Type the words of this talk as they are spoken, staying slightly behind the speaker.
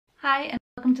Hi, and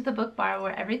welcome to the Book Bar,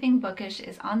 where everything bookish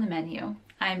is on the menu.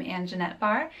 I'm Ann-Jeanette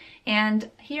Barr,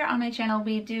 and here on my channel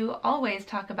we do always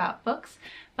talk about books,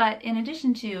 but in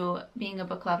addition to being a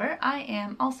book lover, I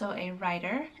am also a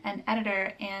writer, an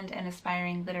editor, and an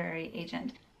aspiring literary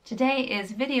agent. Today is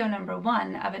video number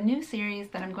 1 of a new series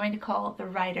that I'm going to call The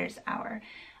Writer's Hour.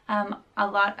 A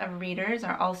lot of readers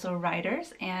are also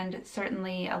writers, and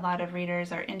certainly a lot of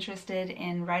readers are interested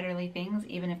in writerly things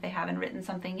even if they haven't written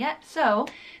something yet. So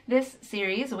this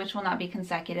series, which will not be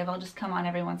consecutive, I'll just come on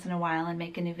every once in a while and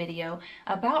make a new video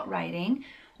about writing,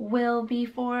 will be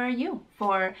for you,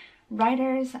 for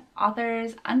writers,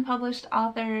 authors, unpublished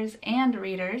authors, and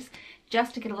readers,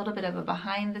 just to get a little bit of a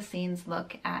behind-the-scenes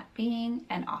look at being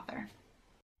an author.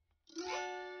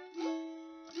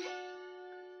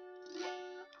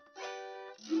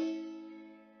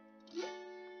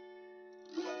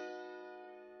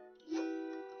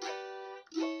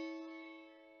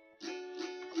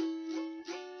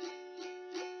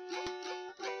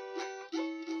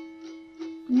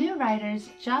 New writers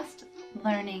just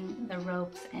learning the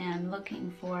ropes and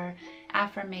looking for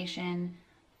affirmation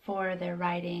for their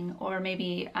writing, or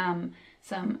maybe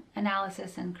some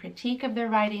analysis and critique of their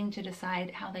writing to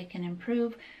decide how they can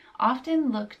improve, often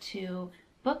look to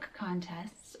book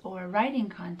contests or writing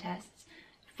contests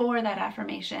for that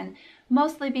affirmation,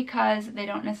 mostly because they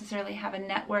don't necessarily have a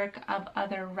network of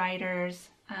other writers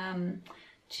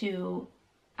to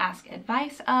ask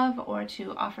advice of or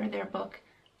to offer their book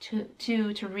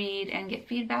to read and get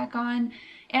feedback on,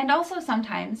 and also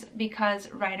sometimes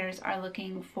because writers are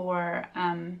looking for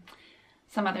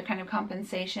some other kind of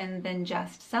compensation than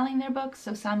just selling their books.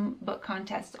 So some book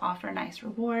contests offer nice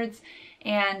rewards,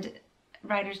 and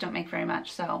writers don't make very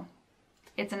much, so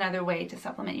it's another way to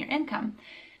supplement your income.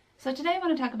 So today I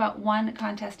want to talk about one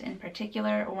contest in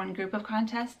particular, or one group of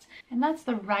contests, and that's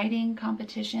the writing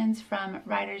competitions from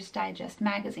Writer's Digest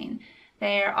magazine.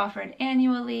 They are offered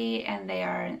annually, and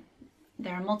there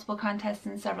are multiple contests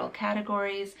in several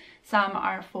categories. Some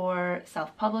are for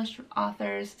self-published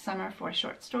authors, some are for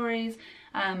short stories,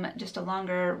 just a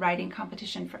longer writing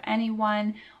competition for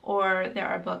anyone, or there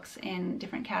are books in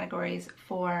different categories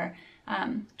for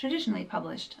traditionally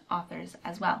published authors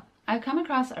as well. I've come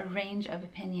across a range of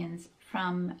opinions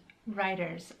from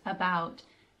writers about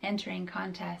entering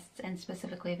contests, and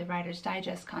specifically the Writer's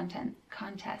Digest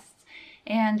contests.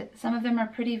 And some of them are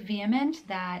pretty vehement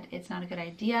that it's not a good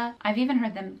idea. I've even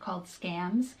heard them called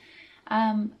scams.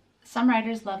 Some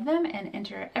writers love them and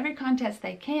enter every contest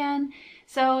they can.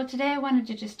 So today I wanted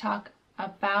to just talk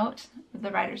about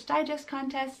the Writer's Digest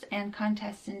contest and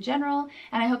contests in general,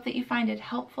 and I hope that you find it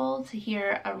helpful to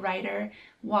hear a writer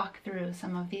walk through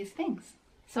some of these things.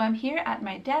 So I'm here at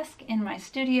my desk in my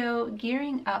studio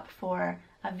gearing up for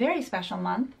a very special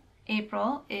month.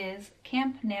 April is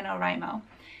Camp NaNoWriMo.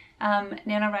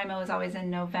 NaNoWriMo is always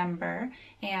in November,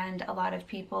 and a lot of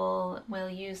people will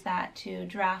use that to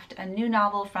draft a new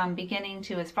novel from beginning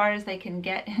to as far as they can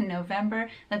get in November.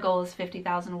 The goal is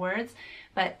 50,000 words,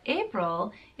 but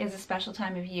April is a special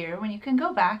time of year when you can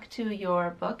go back to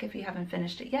your book, if you haven't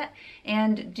finished it yet,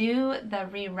 and do the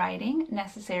rewriting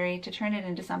necessary to turn it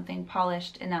into something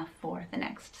polished enough for the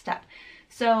next step.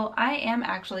 So I am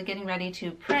actually getting ready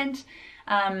to print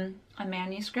a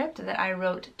manuscript that I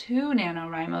wrote 2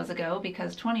 NaNoWriMos ago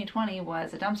because 2020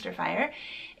 was a dumpster fire,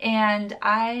 and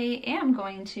I am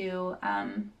going to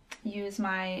use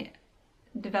my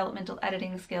developmental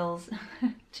editing skills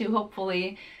to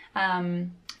hopefully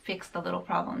fix the little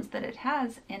problems that it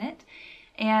has in it.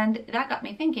 And that got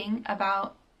me thinking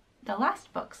about the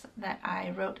last books that I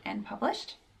wrote and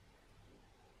published,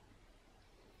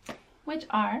 which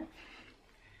are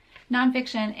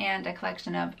nonfiction and a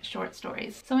collection of short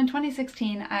stories. So in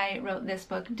 2016, I wrote this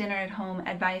book, Dinner at Home: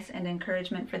 Advice and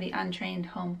Encouragement for the Untrained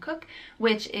Home Cook,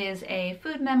 which is a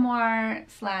food memoir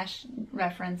 /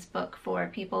 reference book for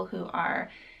people who are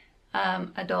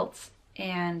adults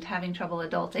and having trouble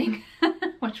adulting,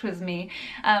 which was me,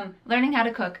 learning how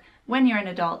to cook when you're an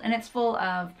adult. And it's full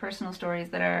of personal stories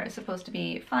that are supposed to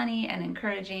be funny and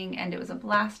encouraging, and it was a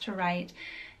blast to write.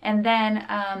 And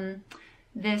then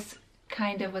this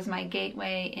kind of was my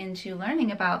gateway into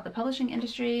learning about the publishing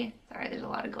industry. Sorry, there's a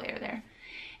lot of glare there.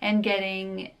 And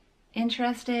getting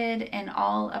interested in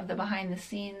all of the behind the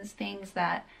scenes things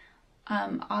that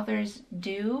authors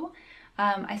do.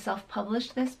 I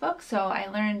self-published this book, so I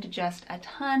learned just a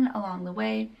ton along the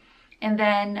way. And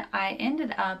then I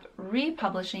ended up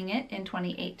republishing it in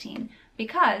 2018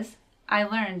 because I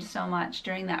learned so much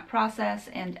during that process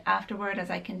and afterward as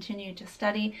I continued to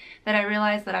study that I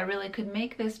realized that I really could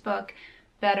make this book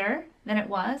better than it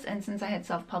was, and since I had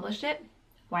self-published it,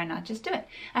 why not just do it?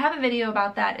 I have a video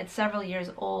about that. It's several years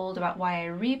old about why I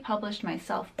republished my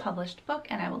self-published book,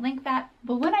 and I will link that.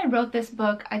 But when I wrote this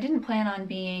book, I didn't plan on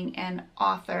being an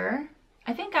author.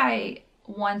 I think I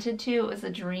wanted to, it was a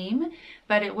dream,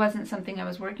 but it wasn't something I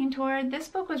was working toward. This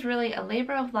book was really a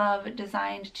labor of love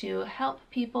designed to help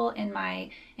people in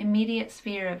my immediate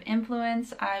sphere of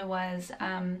influence. I was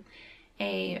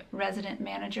a resident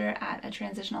manager at a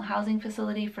transitional housing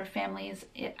facility for families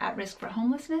at risk for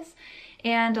homelessness,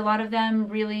 and a lot of them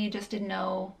really just didn't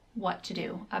know what to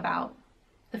do about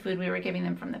the food we were giving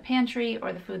them from the pantry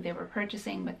or the food they were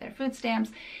purchasing with their food stamps.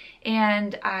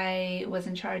 And I was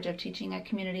in charge of teaching a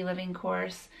community living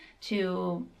course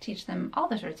to teach them all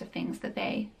the sorts of things that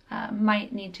they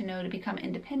might need to know to become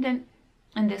independent,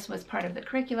 and this was part of the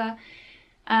curricula.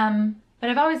 But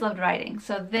I've always loved writing,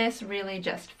 so this really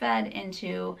just fed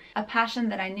into a passion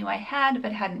that I knew I had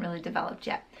but hadn't really developed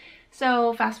yet.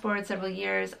 So fast forward several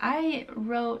years, I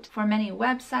wrote for many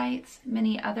websites,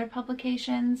 many other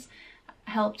publications,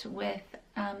 helped with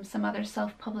some other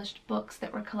self-published books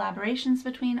that were collaborations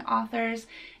between authors,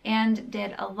 and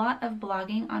did a lot of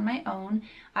blogging on my own.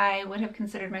 I would have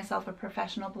considered myself a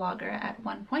professional blogger at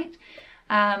one point.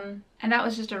 And that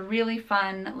was just a really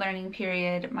fun learning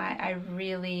period. I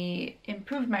really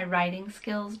improved my writing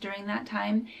skills during that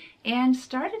time and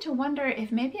started to wonder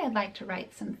if maybe I'd like to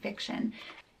write some fiction.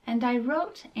 And I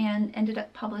wrote and ended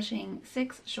up publishing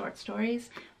 6 short stories,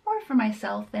 more for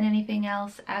myself than anything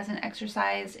else, as an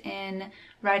exercise in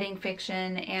writing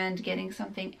fiction and getting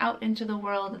something out into the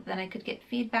world that then I could get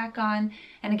feedback on.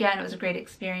 And again, it was a great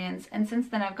experience. And since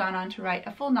then I've gone on to write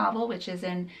a full novel, which is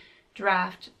in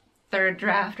third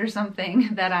draft or something,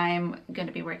 that I'm going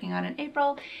to be working on in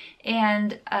April,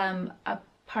 and a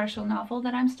partial novel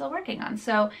that I'm still working on.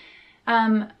 So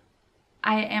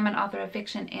I am an author of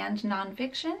fiction and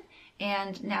nonfiction,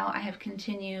 and now I have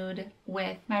continued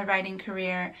with my writing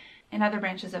career in other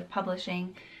branches of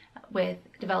publishing with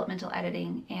developmental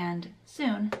editing and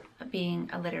soon being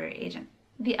a literary agent.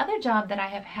 The other job that I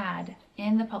have had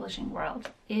in the publishing world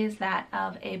is that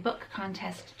of a book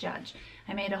contest judge.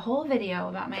 I made a whole video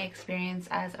about my experience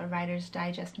as a Writer's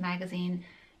Digest magazine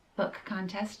book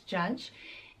contest judge,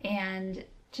 and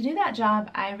to do that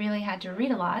job I really had to read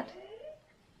a lot.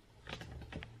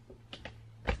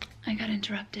 I got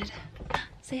interrupted.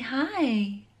 Say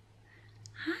hi.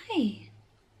 Hi.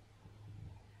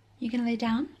 You gonna lay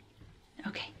down?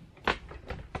 Okay.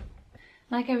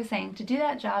 Like I was saying, to do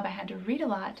that job I had to read a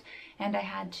lot, and I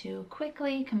had to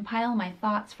quickly compile my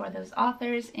thoughts for those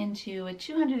authors into a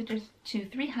 200 to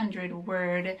 300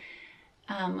 word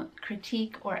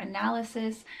critique or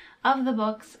analysis of the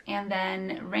books, and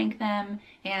then rank them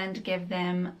and give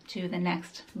them to the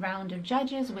next round of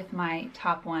judges with my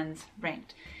top ones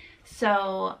ranked.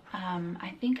 So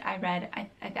I think I read,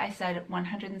 I said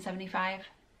 175, is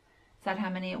that how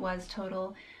many it was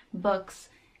total, books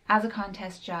as a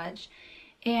contest judge.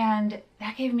 And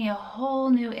that gave me a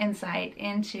whole new insight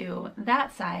into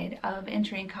that side of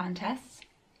entering contests.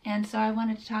 And so I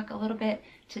wanted to talk a little bit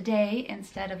today,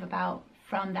 instead of about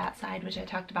from that side, which I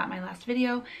talked about in my last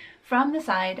video, from the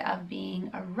side of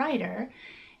being a writer.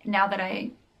 Now that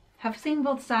I have seen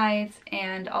both sides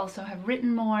and also have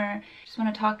written more, just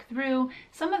want to talk through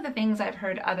some of the things I've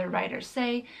heard other writers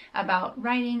say about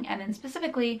writing, and then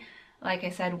specifically, like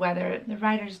I said, whether the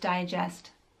Writer's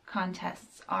Digest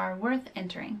contests are worth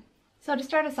entering. So to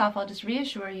start us off, I'll just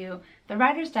reassure you, the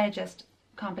Writer's Digest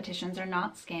competitions are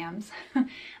not scams.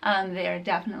 They are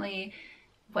definitely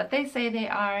what they say they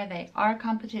are. They are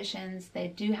competitions. They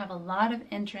do have a lot of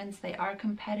entrants. They are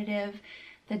competitive.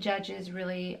 The judges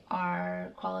really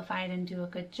are qualified and do a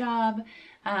good job.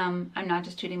 I'm not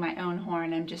just tooting my own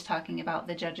horn, I'm just talking about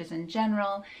the judges in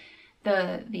general.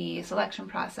 The selection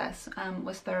process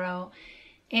was thorough.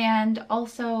 And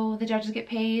also the judges get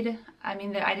paid. I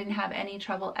mean, I didn't have any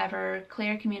trouble ever.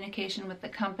 Clear communication with the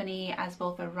company as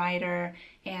both a writer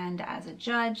and as a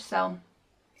judge. So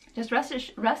just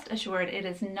rest assured, it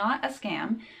is not a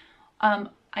scam.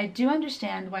 I do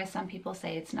understand why some people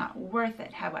say it's not worth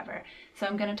it, however. So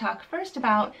I'm going to talk first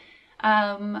about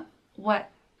what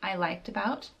I liked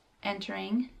about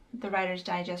entering the Writer's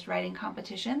Digest writing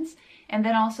competitions, and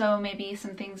then also maybe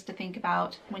some things to think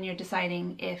about when you're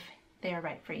deciding if they are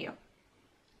right for you.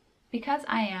 Because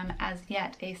I am as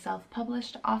yet a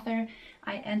self-published author,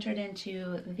 I entered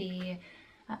into the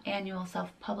annual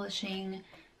self-publishing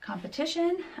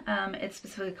competition. It's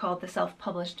specifically called the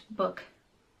Self-Published Book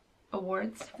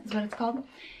Awards, is what it's called.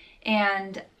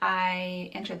 And I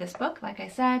entered this book, like I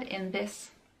said, in this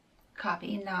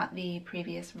copy, not the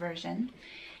previous version.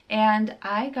 And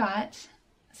I got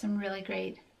some really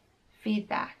great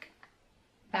feedback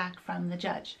back from the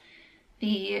judge.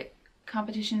 The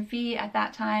competition fee at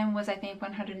that time was, I think,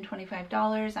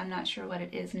 $125. I'm not sure what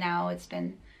it is now. It's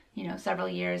been, several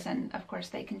years, and of course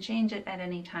they can change it at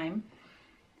any time.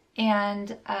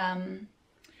 And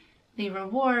the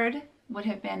reward would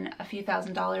have been a few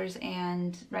 $1,000s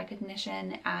and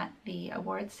recognition at the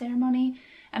awards ceremony.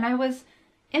 And I was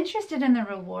interested in the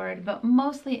reward, but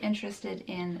mostly interested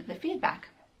in the feedback.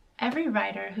 Every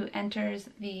writer who enters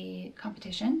the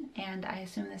competition, and I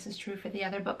assume this is true for the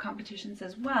other book competitions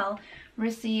as well,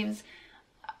 receives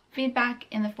feedback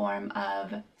in the form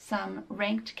of some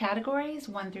ranked categories,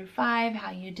 1 through 5,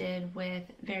 how you did with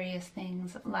various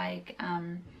things like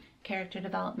character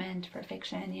development for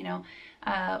fiction,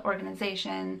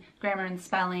 organization, grammar and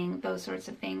spelling, those sorts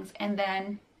of things, and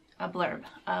then a blurb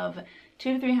of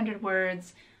 200 to 300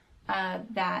 words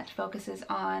that focuses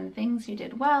on things you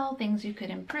did well, things you could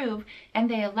improve, and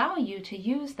they allow you to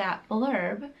use that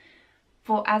blurb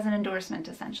as an endorsement,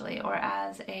 essentially, or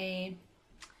as a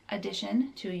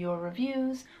addition to your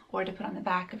reviews, or to put on the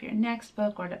back of your next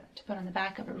book, or to put on the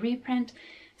back of a reprint.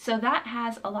 So that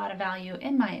has a lot of value,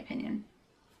 in my opinion.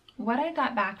 What I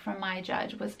got back from my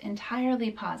judge was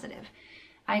entirely positive.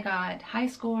 I got high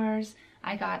scores.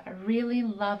 I got a really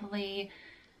lovely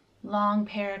long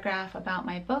paragraph about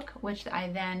my book, which I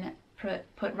then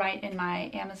put right in my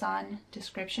Amazon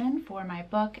description for my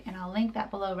book, and I'll link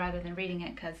that below rather than reading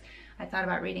it, because I thought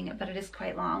about reading it, but it is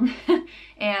quite long.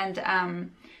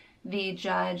 And the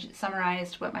judge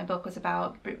summarized what my book was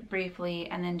about briefly,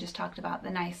 and then just talked about the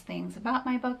nice things about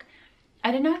my book.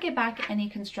 I did not get back any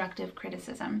constructive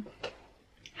criticism.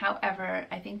 However,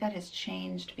 I think that has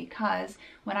changed, because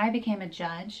when I became a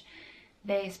judge,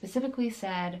 they specifically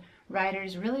said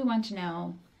writers really want to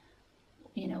know,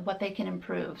 what they can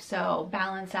improve. So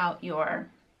balance out your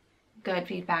good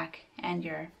feedback and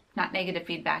your, not negative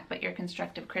feedback, but your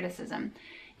constructive criticism.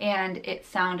 And it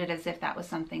sounded as if that was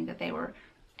something that they were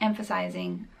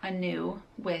emphasizing anew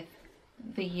with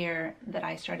the year that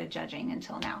I started judging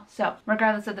until now. So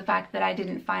regardless of the fact that I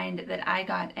didn't find that I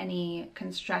got any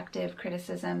constructive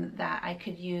criticism that I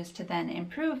could use to then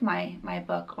improve my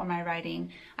book or my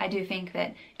writing, I do think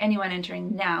that anyone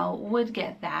entering now would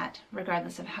get that,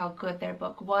 regardless of how good their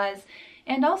book was.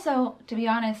 And also, to be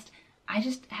honest, I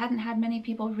just hadn't had many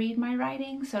people read my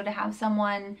writing, so to have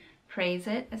someone praise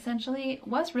it, essentially,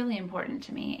 was really important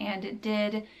to me, and it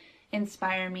did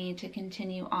inspire me to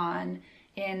continue on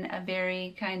in a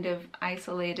very kind of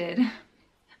isolated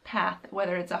path,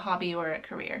 whether it's a hobby or a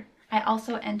career. I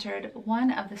also entered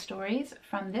one of the stories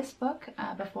from this book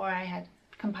before I had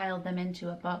compiled them into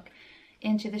a book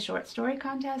into the short story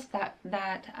contest.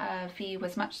 That fee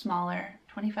was much smaller,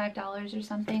 $25 or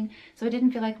something, so it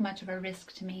didn't feel like much of a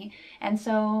risk to me, and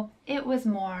so it was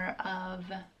more of,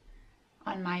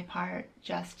 on my part,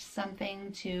 just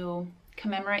something to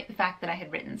commemorate the fact that I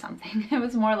had written something. It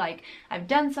was more like, I've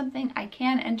done something, I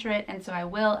can enter it, and so I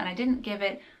will, and I didn't give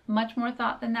it much more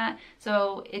thought than that,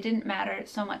 so it didn't matter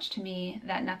so much to me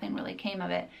that nothing really came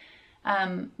of it.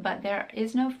 But there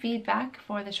is no feedback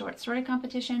for the short story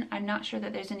competition. I'm not sure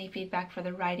that there's any feedback for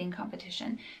the writing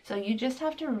competition, so you just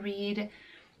have to read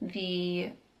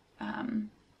the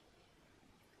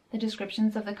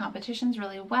descriptions of the competitions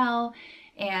really well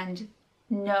and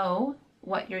know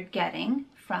what you're getting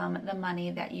from the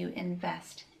money that you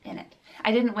invest in it.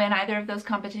 I didn't win either of those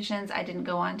competitions. I didn't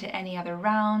go on to any other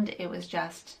round. It was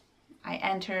just, I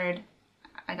entered,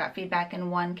 I got feedback in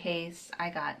one case. I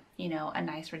got, a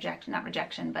nice not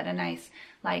rejection, but a nice,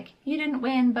 like, you didn't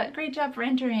win, but great job for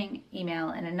entering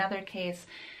email in another case.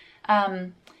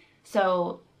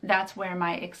 So that's where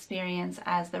my experience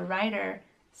as the writer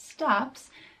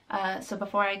stops. So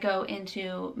before I go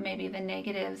into maybe the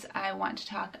negatives, I want to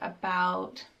talk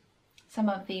about some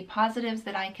of the positives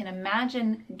that I can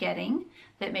imagine getting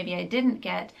that maybe I didn't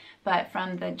get, but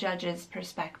from the judge's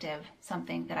perspective,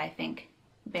 something that I think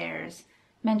bears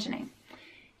mentioning.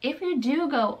 If you do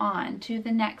go on to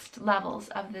the next levels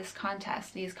of this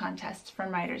contest, these contests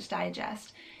from Writer's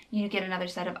Digest, you get another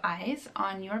set of eyes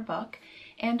on your book,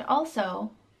 and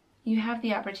also you have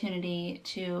the opportunity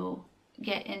to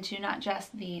get into not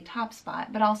just the top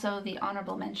spot, but also the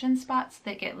honorable mention spots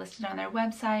that get listed on their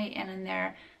website and in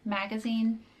their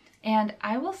magazine. And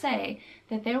I will say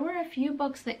that there were a few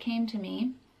books that came to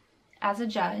me as a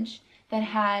judge that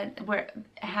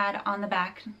had on the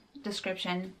back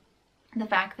description the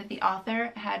fact that the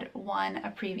author had won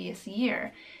a previous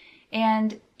year.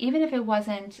 And even if it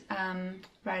wasn't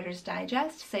Writer's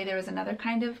Digest, say there was another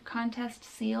kind of contest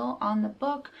seal on the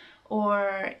book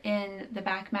or in the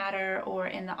back matter or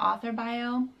in the author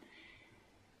bio,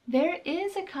 there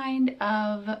is a kind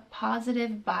of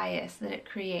positive bias that it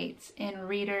creates in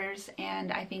readers,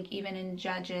 and I think even in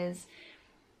judges,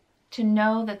 to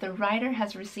know that the writer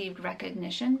has received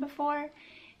recognition before.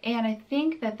 And I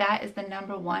think that that is the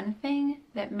number one thing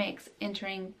that makes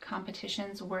entering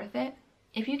competitions worth it.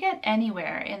 If you get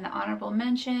anywhere in the honorable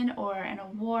mention or an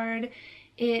award,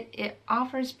 it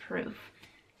offers proof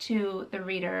to the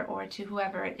reader or to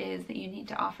whoever it is that you need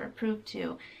to offer proof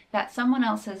to that someone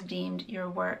else has deemed your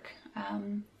work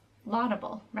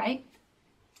laudable, right?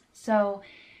 So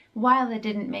while it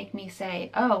didn't make me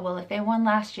say, oh, well, if they won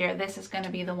last year, this is going to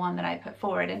be the one that I put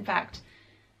forward. In fact,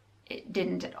 it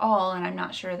didn't at all, and I'm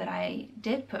not sure that I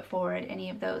did put forward any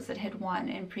of those that had won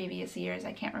in previous years.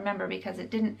 I can't remember because it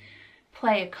didn't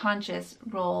play a conscious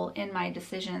role in my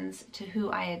decisions to who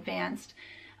I advanced.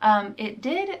 It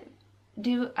did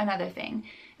do another thing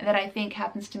that I think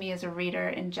happens to me as a reader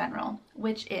in general,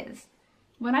 which is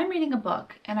when I'm reading a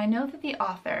book and I know that the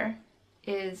author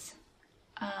is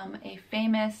a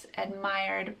famous,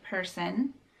 admired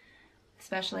person,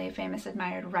 especially a famous,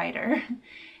 admired writer,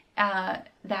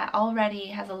 that already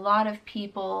has a lot of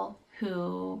people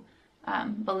who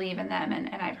believe in them,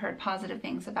 and I've heard positive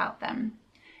things about them,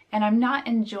 and I'm not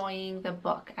enjoying the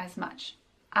book as much.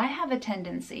 I have a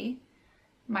tendency,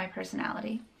 my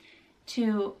personality,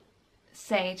 to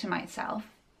say to myself,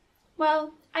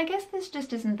 well, I guess this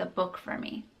just isn't the book for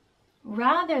me,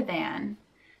 rather than,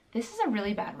 this is a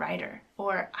really bad writer,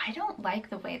 or I don't like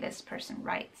the way this person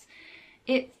writes.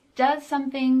 It does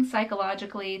something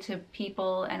psychologically to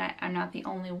people, and I'm not the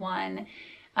only one,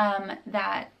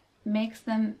 that makes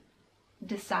them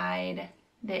decide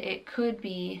that it could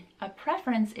be a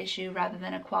preference issue rather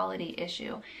than a quality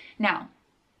issue. Now,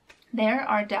 there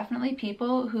are definitely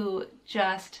people who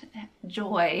just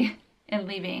joy in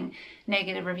leaving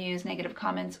negative reviews, negative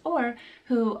comments, or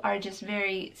who are just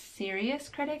very serious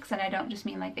critics, and I don't just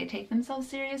mean like they take themselves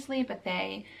seriously, but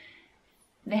they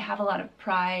have a lot of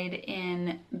pride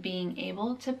in being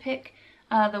able to pick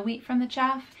the wheat from the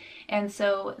chaff, and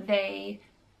so they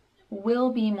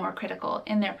will be more critical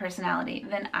in their personality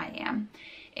than I am.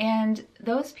 And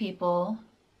those people,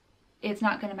 it's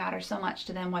not going to matter so much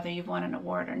to them whether you've won an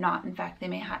award or not. In fact, they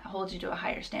may hold you to a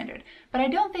higher standard. But I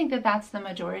don't think that that's the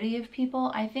majority of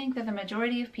people. I think that the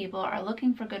majority of people are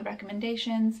looking for good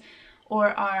recommendations,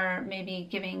 or are maybe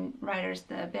giving writers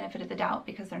the benefit of the doubt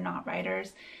because they're not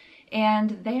writers.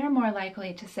 And they are more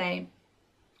likely to say,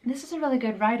 this is a really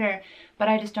good writer, but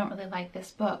I just don't really like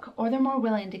this book. Or they're more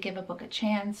willing to give a book a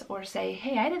chance, or say,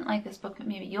 hey, I didn't like this book, but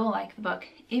maybe you'll like the book,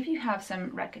 if you have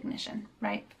some recognition,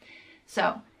 right?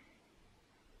 So,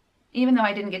 even though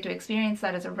I didn't get to experience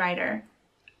that as a writer,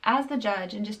 as the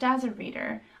judge and just as a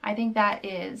reader, I think that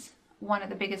is one of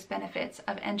the biggest benefits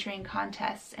of entering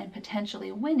contests and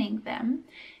potentially winning them,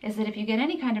 is that if you get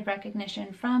any kind of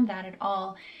recognition from that at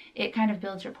all, it kind of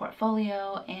builds your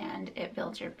portfolio and it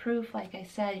builds your proof, like I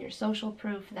said, your social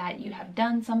proof that you have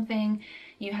done something,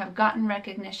 you have gotten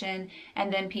recognition,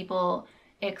 and then people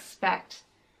expect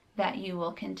that you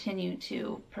will continue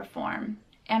to perform.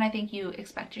 And I think you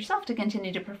expect yourself to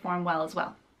continue to perform well as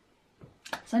well.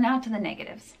 So now to the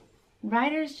negatives.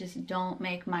 Writers just don't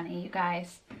make money, you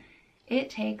guys. It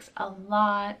takes a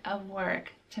lot of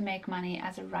work to make money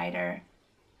as a writer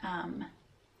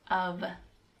of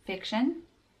fiction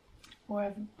or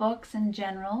of books in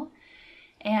general.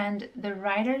 And the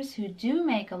writers who do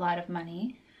make a lot of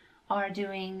money are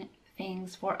doing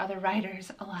things for other writers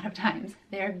a lot of times.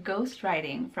 They're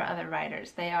ghostwriting for other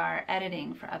writers. They are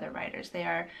editing for other writers. They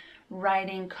are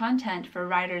writing content for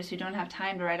writers who don't have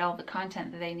time to write all the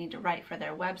content that they need to write for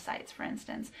their websites, for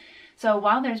instance. So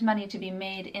while there's money to be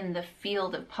made in the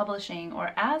field of publishing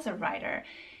or as a writer,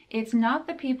 it's not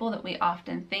the people that we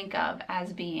often think of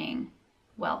as being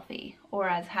wealthy or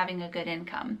as having a good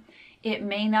income. It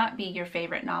may not be your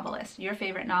favorite novelist. Your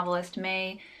favorite novelist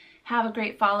may have a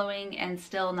great following and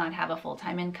still not have a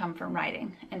full-time income from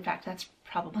writing. In fact, that's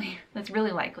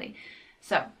really likely.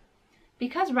 So,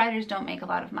 because writers don't make a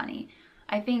lot of money,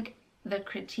 I think the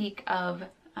critique of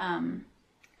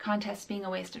contests being a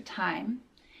waste of time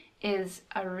is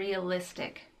a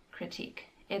realistic critique.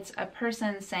 It's a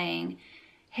person saying,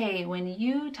 hey, when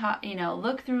you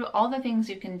look through all the things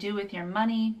you can do with your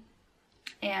money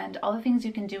and all the things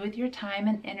you can do with your time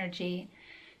and energy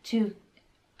to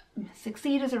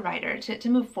succeed as a writer, to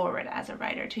move forward as a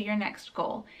writer to your next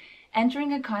goal,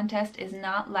 entering a contest is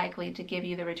not likely to give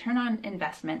you the return on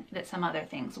investment that some other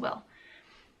things will.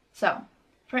 So,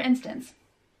 for instance,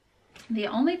 the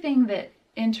only thing that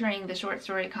entering the short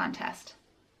story contest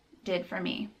did for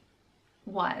me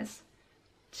was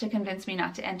to convince me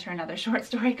not to enter another short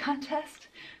story contest.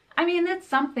 I mean, that's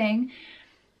something,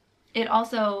 it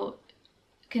also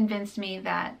convinced me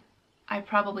that I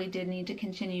probably did need to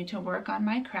continue to work on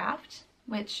my craft,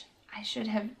 which I should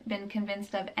have been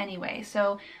convinced of anyway.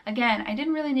 So again, I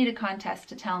didn't really need a contest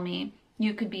to tell me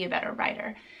you could be a better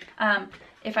writer.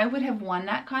 If I would have won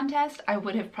that contest, I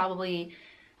would have probably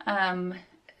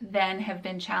then have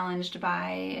been challenged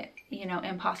by, you know,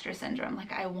 imposter syndrome.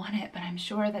 Like, I won it, but I'm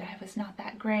sure that I was not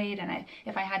that great, and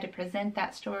if I had to present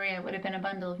that story, I would have been a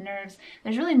bundle of nerves.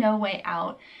 There's really no way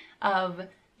out of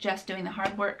just doing the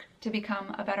hard work to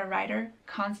become a better writer,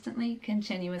 constantly,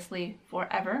 continuously,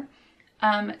 forever.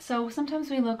 So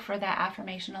sometimes we look for that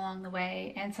affirmation along the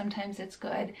way, and sometimes it's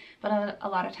good, but a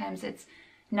lot of times it's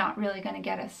not really going to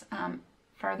get us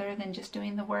further than just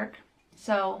doing the work.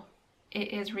 So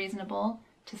it is reasonable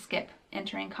to skip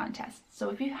entering contests. So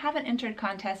if you haven't entered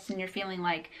contests and you're feeling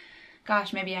like,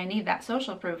 gosh, maybe I need that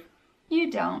social proof, you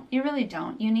don't. You really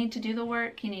don't. You need to do the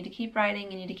work. You need to keep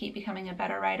writing. You need to keep becoming a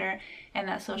better writer, and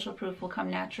that social proof will come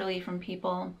naturally from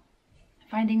people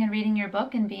finding and reading your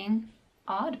book and being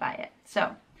awed by it.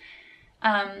 So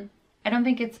I don't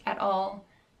think it's at all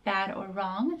bad or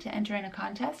wrong to enter in a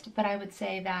contest, but I would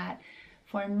say that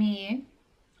for me,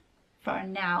 for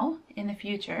now, in the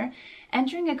future,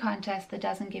 entering a contest that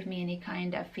doesn't give me any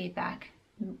kind of feedback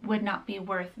would not be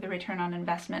worth the return on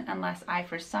investment unless I,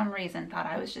 for some reason, thought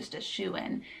I was just a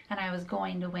shoo-in and I was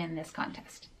going to win this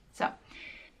contest. So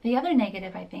the other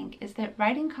negative, I think, is that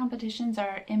writing competitions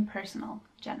are impersonal,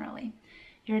 generally.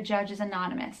 Your judge is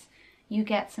anonymous. You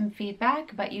get some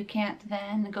feedback, but you can't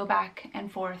then go back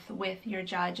and forth with your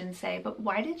judge and say, but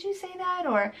why did you say that?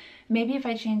 Or maybe if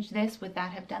I changed this, would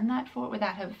that have done that would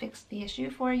that have fixed the issue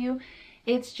for you?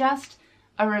 It's just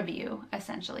a review,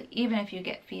 essentially, even if you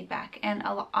get feedback. And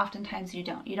oftentimes you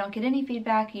don't. You don't get any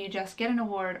feedback, you just get an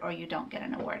award or you don't get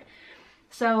an award.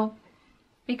 So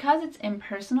because it's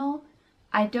impersonal,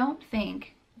 I don't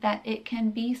think that it can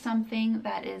be something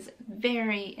that is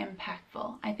very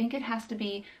impactful. I think it has to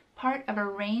be part of a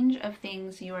range of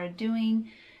things you are doing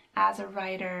as a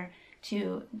writer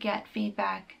to get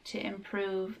feedback, to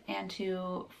improve, and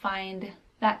to find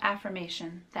that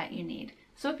affirmation that you need.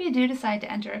 So if you do decide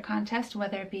to enter a contest,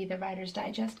 whether it be the Writer's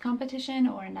Digest competition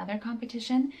or another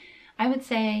competition, I would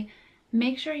say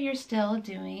make sure you're still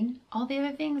doing all the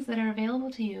other things that are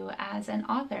available to you as an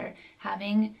author,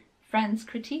 having friends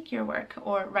critique your work,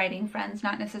 or writing friends,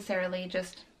 not necessarily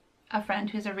just a friend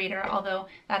who's a reader, although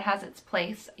that has its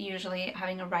place. Usually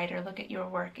having a writer look at your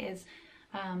work is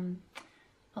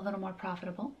a little more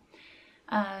profitable.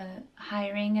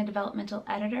 Hiring a developmental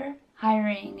editor,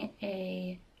 hiring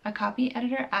a copy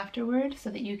editor afterward so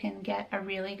that you can get a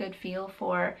really good feel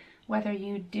for whether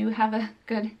you do have a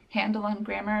good handle on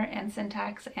grammar and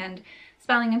syntax and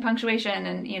spelling and punctuation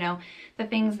and, you know, the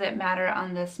things that matter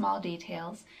on the small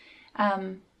details.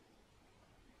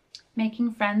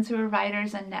 Making friends who are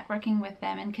writers and networking with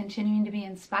them and continuing to be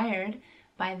inspired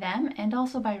by them and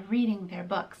also by reading their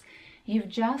books. You've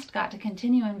just got to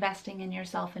continue investing in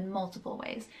yourself in multiple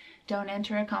ways. Don't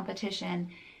enter a competition,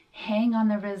 hang on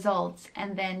the results,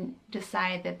 and then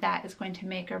decide that that is going to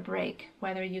make or break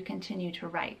whether you continue to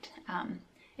write.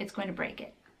 It's going to break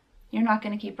it. You're not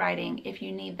going to keep writing if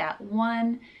you need that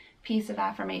one piece of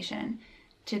affirmation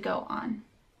to go on.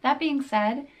 That being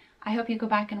said, I hope you go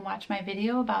back and watch my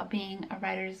video about being a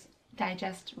Writer's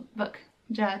Digest book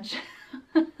judge.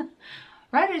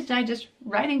 Writer's Digest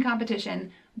writing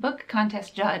competition book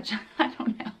contest judge. I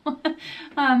don't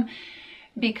know.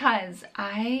 Because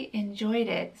I enjoyed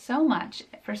it so much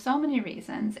for so many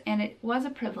reasons, and it was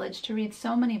a privilege to read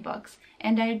so many books,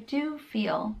 and I do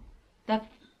feel that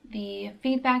the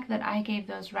feedback that I gave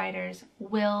those writers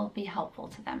will be helpful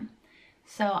to them.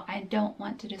 So I don't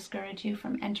want to discourage you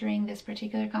from entering this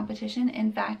particular competition.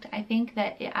 In fact, I think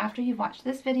that after you've watched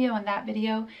this video and that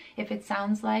video, if it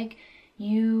sounds like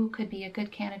you could be a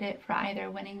good candidate for either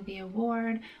winning the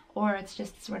award or it's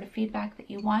just the sort of feedback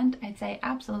that you want, I'd say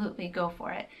absolutely go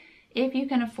for it. If you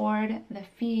can afford the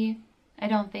fee, I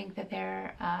don't think that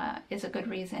there is a good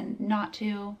reason not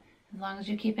to, as long as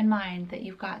you keep in mind that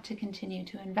you've got to continue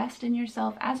to invest in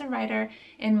yourself as a writer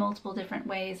in multiple different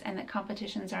ways, and that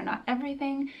competitions are not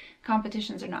everything,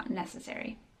 competitions are not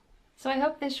necessary. So I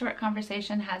hope this short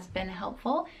conversation has been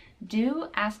helpful. Do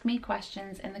ask me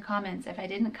questions in the comments if I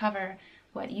didn't cover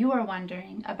what you are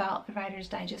wondering about the Writer's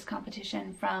Digest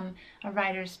competition from a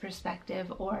writer's perspective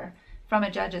or from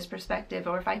a judge's perspective,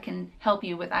 or if I can help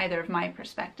you with either of my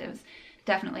perspectives.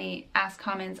 Definitely ask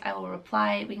comments. I will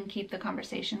reply. We can keep the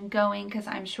conversation going because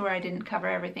I'm sure I didn't cover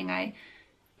everything I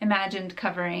imagined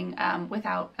covering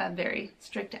without a very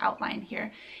strict outline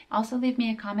here. Also, leave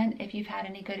me a comment if you've had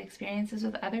any good experiences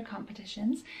with other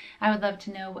competitions. I would love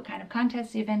to know what kind of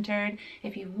contests you've entered.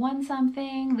 If you've won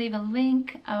something, leave a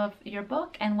link of your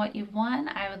book and what you've won.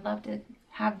 I would love to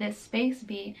have this space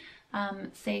be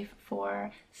safe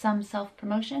for some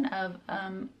self-promotion of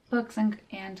books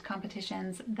and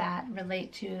competitions that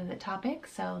relate to the topic.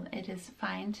 So it is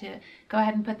fine to go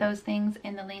ahead and put those things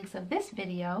in the links of this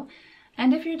video.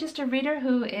 And if you're just a reader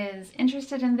who is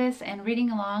interested in this and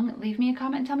reading along, leave me a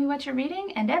comment and tell me what you're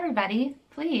reading. And everybody,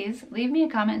 please leave me a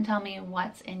comment and tell me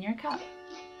what's in your cup.